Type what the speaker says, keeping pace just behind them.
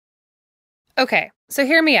Okay, so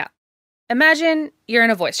hear me out. Imagine you're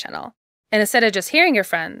in a voice channel, and instead of just hearing your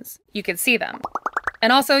friends, you can see them.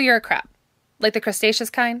 And also, you're a crab, like the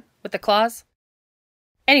crustaceous kind, with the claws.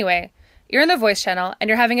 Anyway, you're in the voice channel, and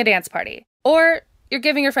you're having a dance party. Or you're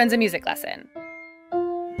giving your friends a music lesson.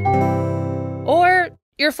 Or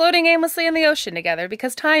you're floating aimlessly in the ocean together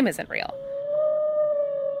because time isn't real.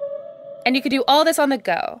 And you can do all this on the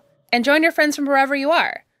go, and join your friends from wherever you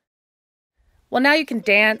are. Well, now you can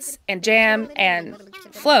dance and jam and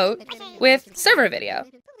float with server video.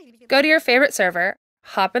 Go to your favorite server,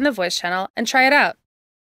 hop in the voice channel, and try it out.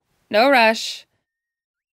 No rush.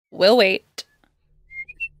 We'll wait.